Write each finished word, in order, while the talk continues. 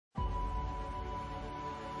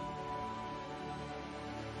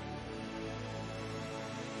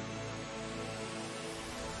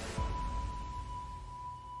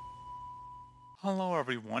Hello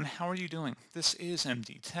everyone, how are you doing? This is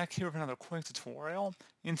MD Tech here with another quick tutorial.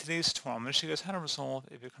 In today's tutorial, I'm going to show you guys how to resolve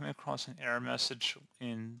if you're coming across an error message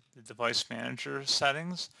in the device manager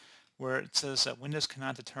settings where it says that Windows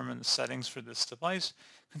cannot determine the settings for this device.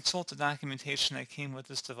 Consult the documentation that came with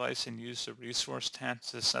this device and use the resource tab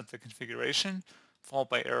to set the configuration, followed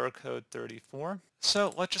by error code 34.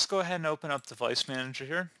 So let's just go ahead and open up device manager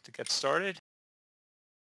here to get started.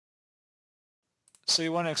 So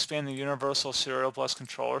you want to expand the Universal Serial Bus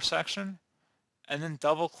Controller section, and then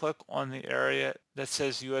double-click on the area that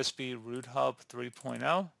says USB Root Hub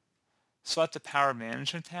 3.0. Select the Power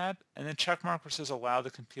Management tab, and then check mark where it says Allow the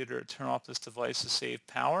computer to turn off this device to save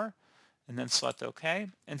power, and then select OK,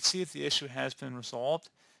 and see if the issue has been resolved.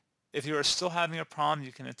 If you are still having a problem,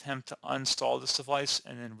 you can attempt to uninstall this device,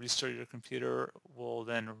 and then restart your computer will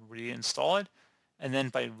then reinstall it. And then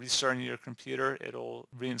by restarting your computer, it'll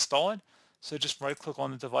reinstall it. So just right click on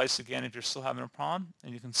the device again if you're still having a problem,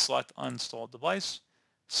 and you can select uninstall device,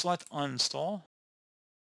 select uninstall,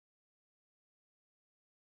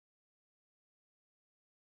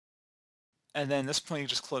 and then at this point you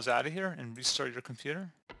just close out of here and restart your computer.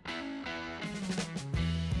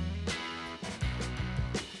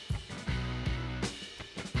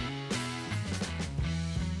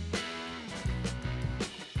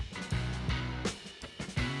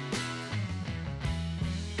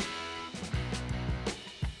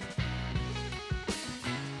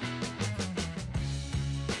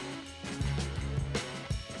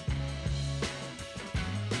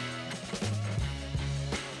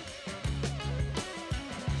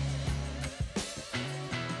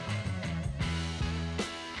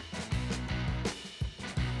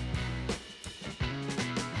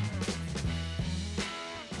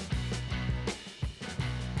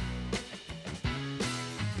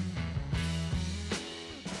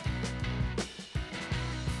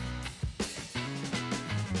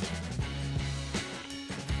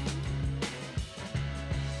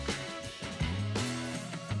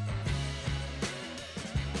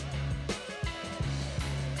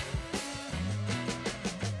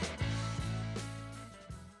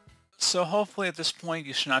 So hopefully at this point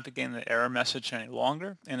you should not be getting the error message any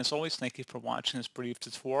longer. And as always, thank you for watching this brief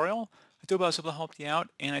tutorial. I do hope I was able to help you out,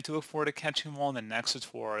 and I do look forward to catching you all in the next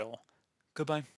tutorial. Goodbye.